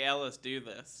says, "Hey, Ellis, do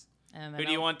this. And Who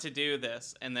do you want to do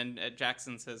this?" And then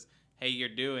Jackson says, "Hey, you're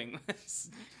doing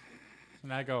this."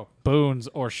 And I go, boons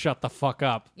or shut the fuck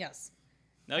up. Yes.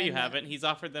 No, you And, haven't. He's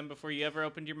offered them before you ever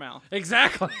opened your mouth.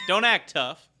 Exactly. Don't act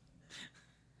tough.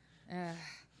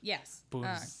 Yes.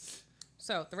 Boons.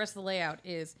 So the rest of the layout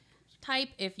is type.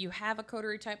 If you have a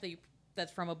coterie type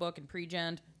that's from a book and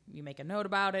pre-gen, you make a note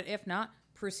about it. If not,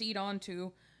 proceed on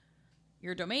to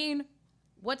your domain.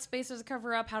 What space does it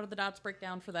cover up? How do the dots break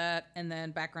down for that? And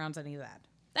then backgrounds, any of that.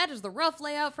 That is the rough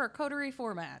layout for a coterie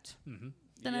format.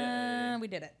 Ta-da! Yay. We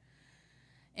did it.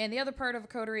 And the other part of a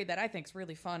coterie that I think is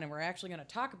really fun, and we're actually going to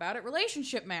talk about it,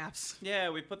 relationship maps. Yeah,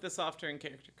 we put this off during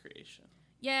character creation.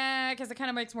 Yeah, because it kind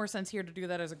of makes more sense here to do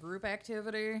that as a group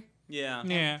activity. Yeah.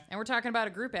 Yeah. And we're talking about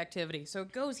a group activity, so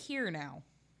it goes here now.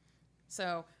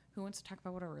 So, who wants to talk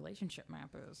about what a relationship map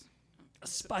is? A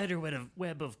spider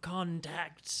web of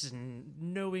contacts and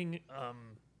knowing.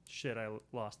 Shit, I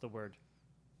lost the word.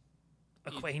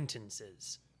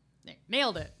 Acquaintances.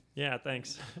 Nailed it. Yeah,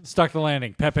 thanks. Stuck the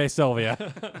landing. Pepe Sylvia.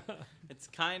 It's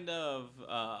kind of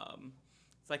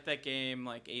it's like that game,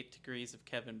 like 8 Degrees of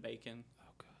Kevin Bacon,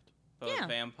 Oh god. but with Yeah.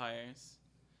 vampires.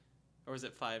 Or was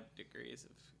it 5 degrees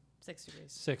of? 6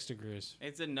 degrees. 6 degrees.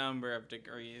 It's a number of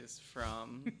degrees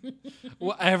from.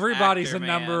 Well, everybody's Actor a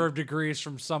number man. of degrees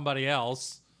from somebody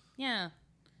else. Yeah,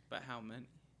 But how many?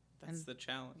 That's And- the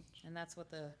challenge. and that's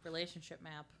what the relationship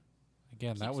map.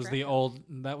 Again, that Keeps was track the of.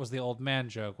 old man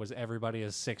joke. Was everybody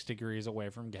is 6 degrees away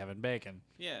from Kevin Bacon?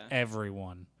 Yeah.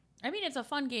 Everyone. I mean, it's a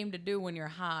fun game to do when you're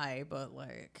high, but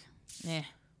like,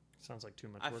 Sounds like too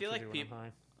much I work feel to like do when peop- I'm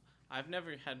high. I've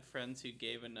never had friends who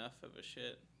gave enough of a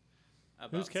shit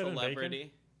about Who's Kevin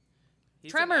celebrity.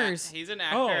 He's Tremors. He's an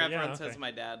actor. Oh, yeah, Everyone okay. says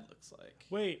my dad looks like.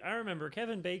 Wait, I remember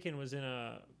Kevin Bacon was in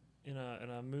a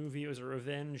movie. It was a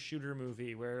revenge shooter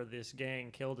movie where this gang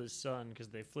killed his son because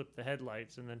they flipped the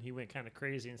headlights, and then he went kind of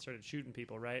crazy and started shooting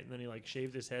people, right? And then he like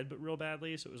shaved his head, but real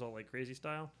badly, so it was all like crazy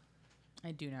style.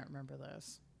 I do not remember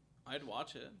this. I'd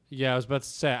watch it. Yeah, I was about to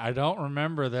say I don't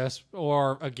remember this,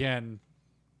 or again,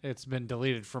 it's been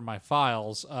deleted from my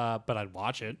files. But I'd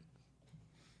watch it.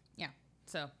 Yeah.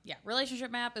 So, yeah, relationship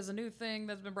map is a new thing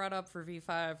that's been brought up for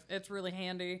V5. It's really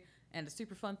handy and a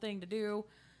super fun thing to do.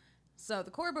 So,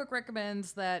 the core book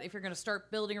recommends that if you're going to start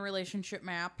building a relationship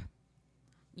map,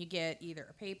 you get either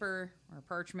a paper or a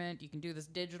parchment. You can do this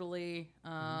digitally.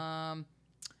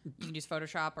 You can use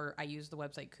Photoshop, or I use the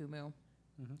website Kumu.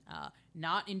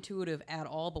 Not intuitive at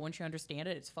all, but once you understand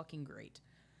it, it's fucking great.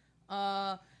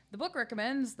 The book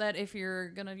recommends that if you're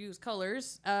going to use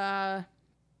colors,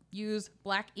 use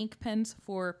black ink pens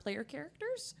for player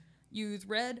characters, use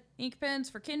red ink pens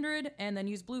for kindred, and then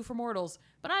use blue for mortals.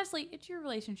 But honestly, it's your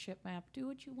relationship map. Do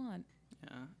what you want.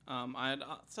 Yeah. I'd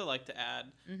also like to add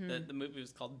that the movie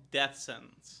was called Death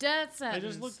Sentence. Death sentence. I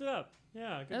just looked it up.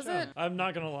 Yeah, good Is job. it? I'm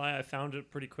not gonna lie, I found it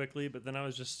pretty quickly, but then I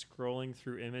was just scrolling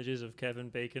through images of Kevin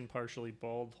Bacon partially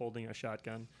bald holding a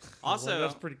shotgun. I was like, Also,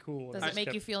 that's pretty cool. Does I it just make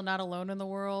kept- you feel not alone in the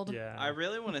world? Yeah, I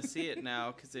really want to see it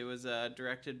now because it was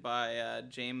directed by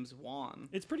James Wan,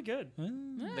 it's pretty good.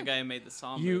 the guy who made the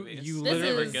Saw You- movies. you They're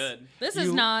literally- never good. This You-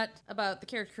 is not about the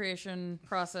character creation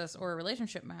process or a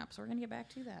relationship map, so we're going to get back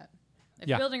to that. If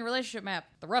Yeah. you're building a relationship map,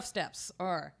 the rough steps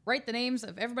are write the names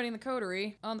of everybody in the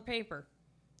coterie on the paper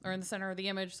or in the center of the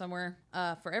image somewhere.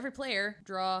 For every player,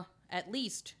 draw at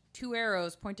least 2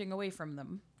 arrows pointing away from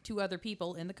them to other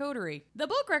people in the coterie. The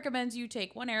book recommends you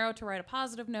take 1 arrow to write a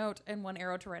positive note and 1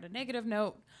 arrow to write a negative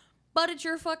note. But it's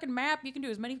your fucking map. You can do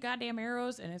as many goddamn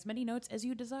arrows and as many notes as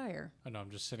you desire. I know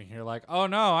I'm just sitting here like, oh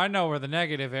no, I know where the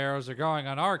negative arrows are going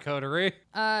on our coterie.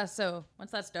 So once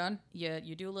that's done,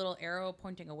 you do a little arrow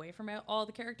pointing away from all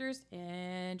the characters,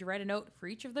 and you write a note for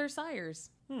each of their sires.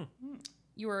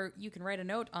 You can write a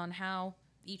note on how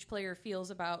each player feels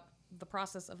about the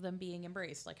process of them being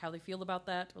embraced, like how they feel about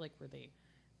that. Like, were they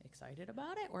excited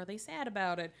about it, or are they sad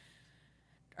about it?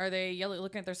 Are they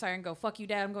looking at their sire and go, "Fuck you,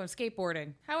 Dad, I'm going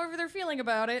skateboarding"? However they're feeling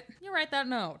about it, you write that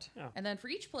note. Yeah. And then for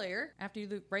each player, after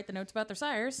you write the notes about their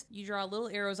sires, you draw little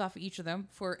arrows off of each of them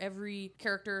for every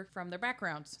character from their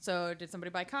backgrounds. So did somebody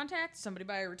buy contact? Somebody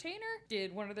buy a retainer?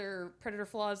 Did one of their predator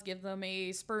flaws give them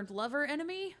a spurned lover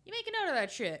enemy? You make a note of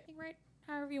that shit. You write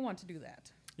however you want to do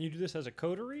that. You do this as a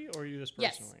coterie, or you do this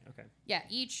Yes. personally? Okay. Yeah,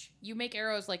 you make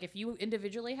arrows. Like if you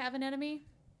individually have an enemy,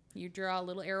 you draw a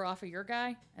little arrow off of your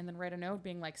guy, and then write a note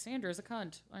being like, Sandra's a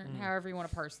cunt, or however you want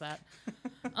to parse that.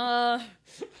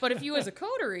 But if you as a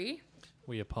coterie,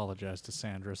 We apologize to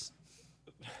Sandra's.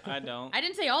 I don't. I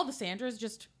didn't say all the Sandras,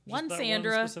 just one that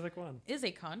Sandra one specific one. is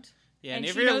a cunt, Yeah, and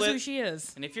if she you're knows who she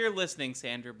is. and if you're listening,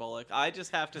 Sandra Bullock, I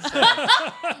just have to say,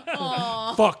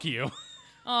 Aw, Fuck you.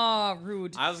 aw,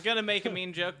 rude. I was gonna make a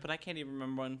mean joke, but I can't even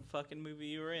remember one fucking movie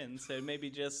you were in. So maybe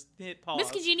just hit pause.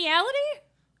 Miss Congeniality?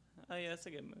 Oh yeah, that's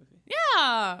a good movie.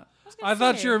 Yeah. I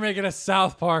thought you were making a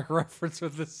South Park reference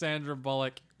with the Sandra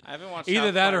Bullock. I haven't watched Either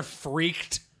South that or Park.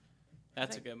 Freaked.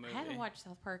 That's a good movie. I haven't watched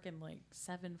South Park in like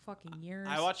 7 fucking years.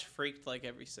 I watch Freaked like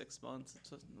every 6 months.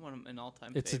 It's one of an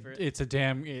all-time It's favorite. it's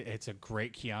a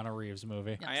great Keanu Reeves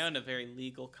movie. Yeah. I own a very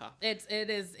legal copy. It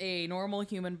is a normal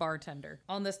human bartender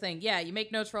on this thing. Yeah, you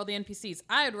make notes for all the NPCs.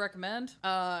 I would recommend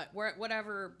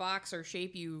whatever box or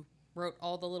shape you wrote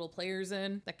all the little players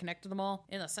in that connected them all.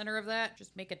 In the center of that,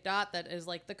 just make a dot that is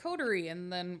like the coterie,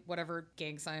 and then whatever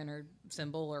gang sign or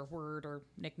symbol or word or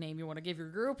nickname you want to give your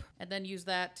group, and then use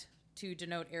that to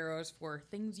denote arrows for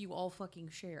things you all fucking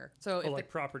share. So if like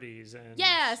properties and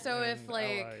Yeah, so if, and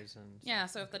like- allies and yeah,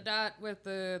 so if the dot with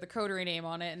the coterie name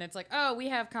on it, and it's like, oh, we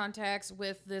have contacts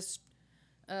with this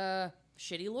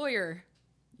shitty lawyer.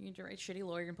 You can write shitty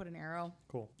lawyer and put an arrow.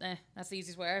 cool. That's the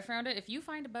easiest way I found it. If you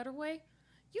find a better way,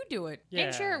 you do it Yeah.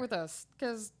 and share it with us,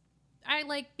 because I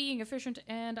like being efficient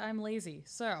and I'm lazy.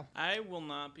 So I will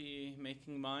not be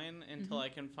making mine until Mm-hmm. I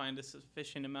can find a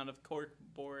sufficient amount of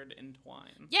corkboard and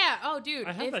twine. yeah, oh dude,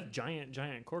 I have if, a giant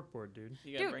corkboard, dude.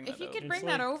 You gotta dude, bring if that you over. could bring It's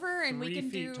that like over and we 3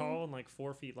 can feet do, tall and like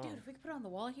 4 feet long. dude, if we could put it on the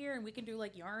wall here and we can do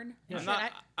like yarn. Yeah. and I'm shit,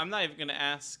 not. I'm not even gonna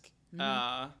ask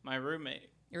my roommate.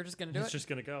 you're just gonna do It's it. just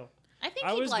gonna go. I think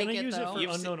I he'd was like gonna it use though. it for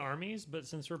You've unknown armies, but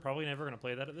since we're probably never gonna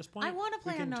play that at this point, I wanna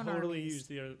play we can Unknown totally Armies.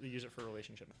 use it for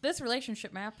relationship. This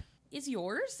relationship map is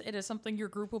yours. It is something your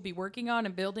group will be working on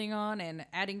and building on and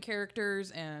adding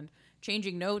characters and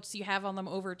changing notes you have on them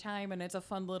over time. And it's a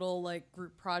fun little like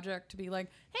group project to be like,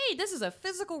 hey, this is a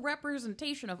physical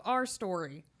representation of our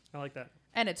story. I like that.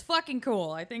 And it's fucking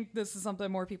cool. I think this is something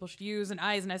more people should use. And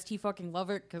I as an ST fucking love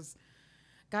it because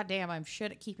goddamn, I'm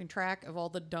shit at keeping track of all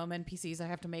the dumb NPCs I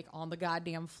have to make on the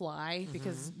goddamn fly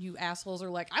because you assholes are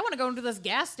like, I want to go into this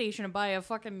gas station and buy a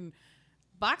fucking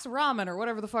box of ramen or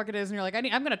whatever the fuck it is. And you're like, I'm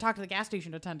going to talk to the gas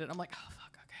station attendant. I'm like, oh,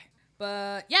 fuck, okay.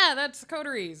 But yeah, that's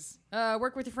coteries.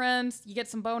 Work with your friends. You get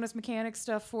some bonus mechanic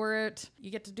stuff for it.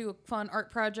 You get to do a fun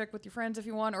art project with your friends if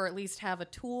you want, or at least have a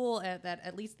tool that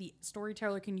at least the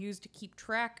storyteller can use to keep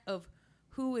track of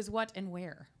who is what and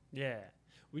where. Yeah,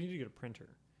 we need to get a printer.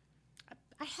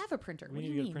 I have a printer. We What need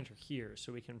do to you get mean? a printer here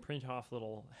so we can print off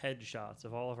little headshots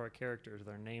of all of our characters with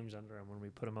their names under them when we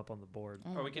put them up on the board. Oh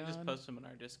Or my we can just God. post them in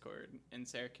our Discord, and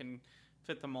Sarah can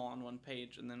fit them all on one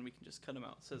page, and then we can just cut them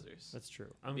out with scissors. That's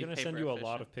true. I'm Be going to send paper you a lot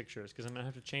efficient. of pictures because I'm going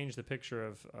to have to change the picture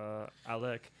of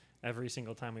Alec every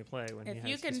single time we play. When he If has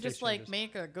you his can face just like changes.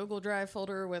 make a Google Drive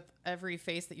folder with every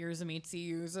face that your Zamitzi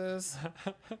uses,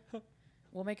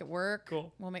 we'll make it work.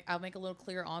 Cool. I'll make a little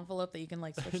clear envelope that you can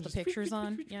like switch the Just pictures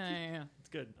on. Yeah. It's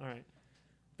good. All right.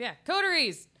 Yeah,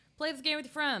 coteries. Play this game with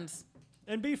your friends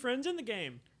And be friends in the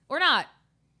game. or not.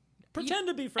 Pretend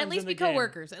to be friends At least in be the game.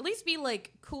 coworkers. At least be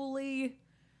like coolly,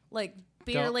 like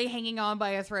barely hanging on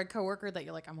by a thread coworker that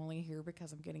you're like, I'm only here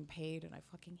because I'm getting paid and I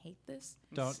fucking hate this.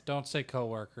 Don't say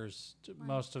coworkers.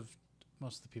 Most of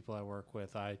the people I work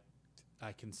with, I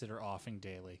consider offing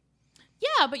daily.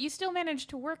 Yeah, but you still manage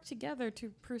to work together to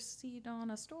proceed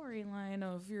on a storyline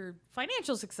of your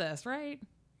financial success, right?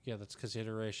 Yeah, that's because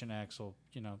Iteration X will,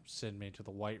 send me to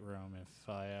the White Room if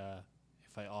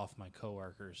I off my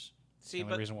coworkers. It's See, the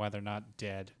only but reason why they're not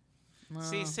dead.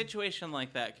 see, situation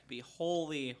like that could be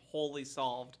wholly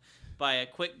solved by a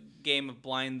quick game of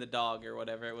Blind the Dog or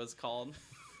whatever it was called.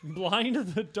 Blind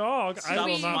the dog. I Stop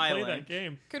will not play smiling. that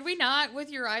game. Could we not with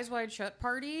your eyes wide shut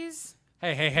parties?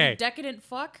 Hey. Decadent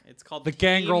fuck. It's called The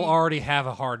Gangrel already have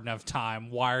a hard enough time.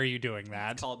 Why are you doing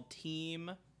that? It's called team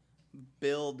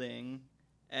building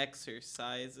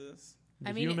exercises. The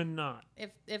I mean, human not.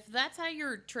 If that's how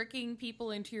you're tricking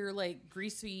people into your like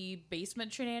greasy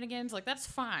basement shenanigans, like that's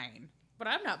fine. But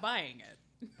I'm not buying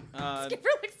it. Skipper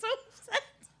looks so upset.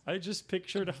 I just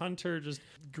pictured Hunter just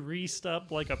greased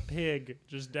up like a pig,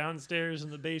 just downstairs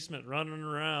in the basement, running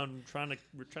around,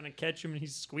 we're trying to catch him, and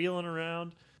he's squealing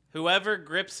around. Whoever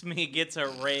grips me gets a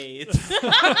raise.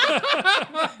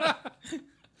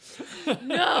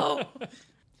 No.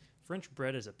 French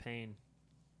bread is a pain.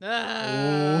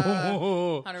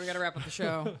 Oh. Hunter, we gotta wrap up the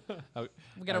show. Oh,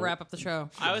 We gotta wrap up the show.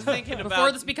 I was thinking Before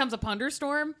about this becomes a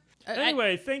punderstorm.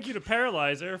 Anyway, thank you to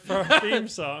Paralyzer for our theme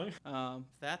song.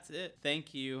 That's it.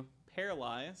 Thank you,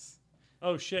 Paralyze,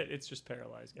 Oh shit, it's just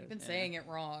Paralyzed, guys. I've been saying it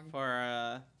wrong. for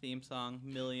our theme song,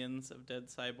 Millions of Dead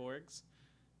Cyborgs.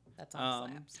 That's on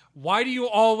slaps. Why do you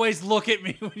always look at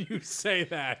me when you say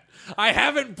that? I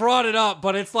haven't brought it up,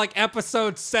 but it's like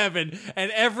episode 7,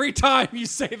 and every time you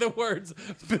say the words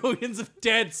 "millions of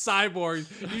dead cyborgs,"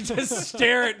 you just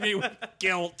stare at me with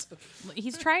guilt.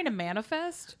 He's trying to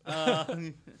manifest.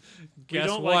 Guess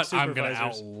don't what? like I'm gonna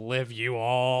supervisors. outlive you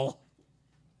all.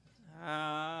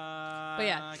 But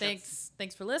yeah, thanks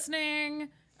for listening.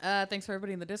 Thanks for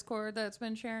everybody in the Discord that's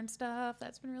been sharing stuff.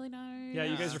 That's been really nice. Yeah,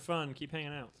 you guys are fun. Keep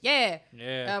hanging out. Yeah.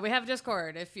 Yeah. We have a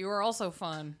Discord if you are also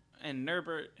fun. And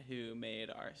Nerbert, who made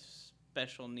our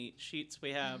special neat sheets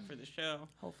we have for the show.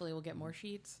 Hopefully we'll get more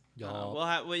sheets.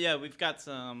 Y'all. We've got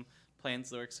some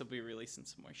plans in the works, so we'll be releasing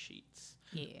some more sheets.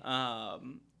 Yeah.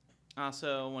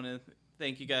 Also, want to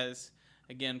thank you guys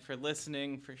again for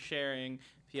listening, for sharing.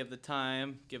 If you have the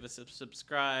time, give us a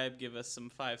subscribe, give us some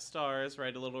 5 stars,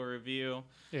 write a little review.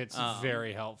 It's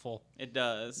very helpful. It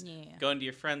does. Yeah. Go into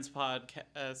your friends'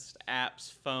 podcast apps,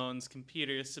 phones,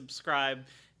 computers, subscribe,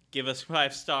 give us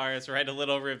 5 stars, write a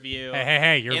little review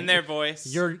Hey! You're in their voice.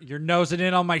 You're nosing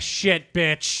in on my shit,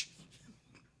 bitch.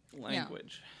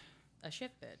 language. A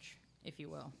shit bitch, if you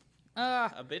will.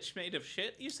 A bitch made of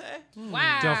shit, you say?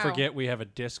 Wow. Don't forget, we have a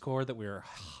Discord that we are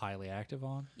highly active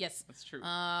on. Yes. That's true.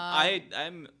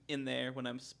 I'm in there when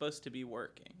I'm supposed to be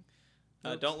working.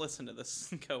 Don't listen to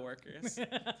this, coworkers.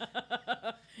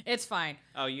 It's fine.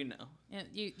 Oh, you know. Yeah,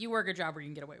 you work a job where you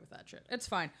can get away with that shit. It's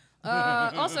fine.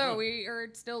 Also, we are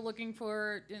still looking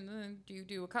for. Do you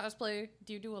do a cosplay?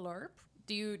 Do you do a LARP?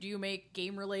 Do you make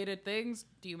game related things?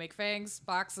 Do you make fangs,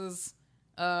 boxes,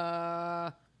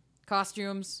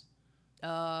 costumes?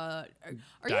 Are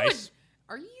Dice.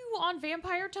 you on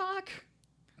Vampire Talk?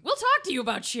 We'll talk to you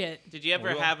about shit. Did you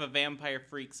ever have a Vampire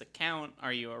Freaks account?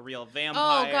 Are you a real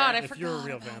vampire? Oh God, I If forgot. you're a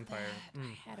real about vampire. that. I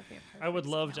had a vampire. I would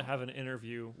Freaks love to account. have an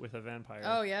interview with a vampire.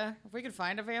 Oh yeah, if we could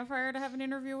find a vampire to have an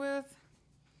interview with.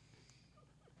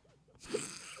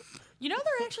 You know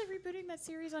they're actually rebooting that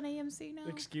series on AMC now.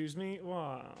 Excuse me?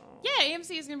 Wow. Yeah,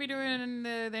 AMC is gonna be doing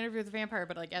the interview with the vampire,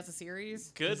 but like as a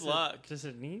series. Good luck. Does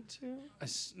it need to?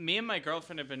 Me and my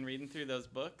girlfriend have been reading through those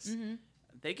books. Mm-hmm.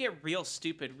 They get real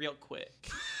stupid real quick.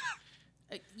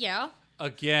 Yeah.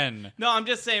 Again. No, I'm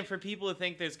just saying for people who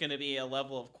think there's going to be a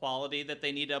level of quality that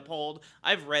they need to uphold.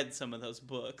 I've read some of those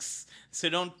books, so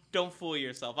don't fool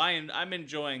yourself. I'm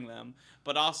enjoying them,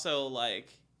 but also like,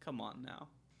 come on now.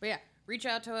 But yeah, reach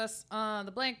out to us on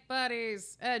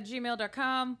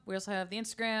theblankbodies@gmail.com. We also have the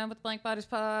Instagram with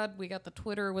blankbodiespod. We got the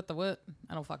Twitter with the what?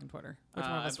 I don't fucking Twitter. Which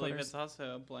one of I us believe Twitters? it's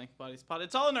also Blank Bodies Pod.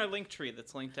 It's all in our link tree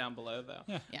that's linked down below, though.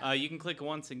 Yeah. You can click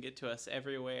once and get to us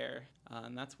everywhere,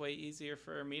 and that's way easier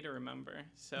for me to remember.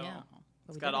 So Yeah.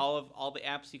 it's got all the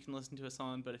apps you can listen to us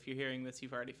on. But if you're hearing this,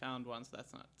 you've already found one, so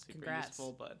that's not super Congrats.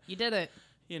 useful. But You did it.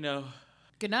 you know,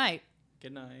 Good night.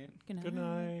 good night. Good night. Good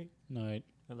night. Night.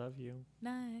 I love you.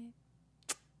 Night.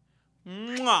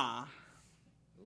 Mwah.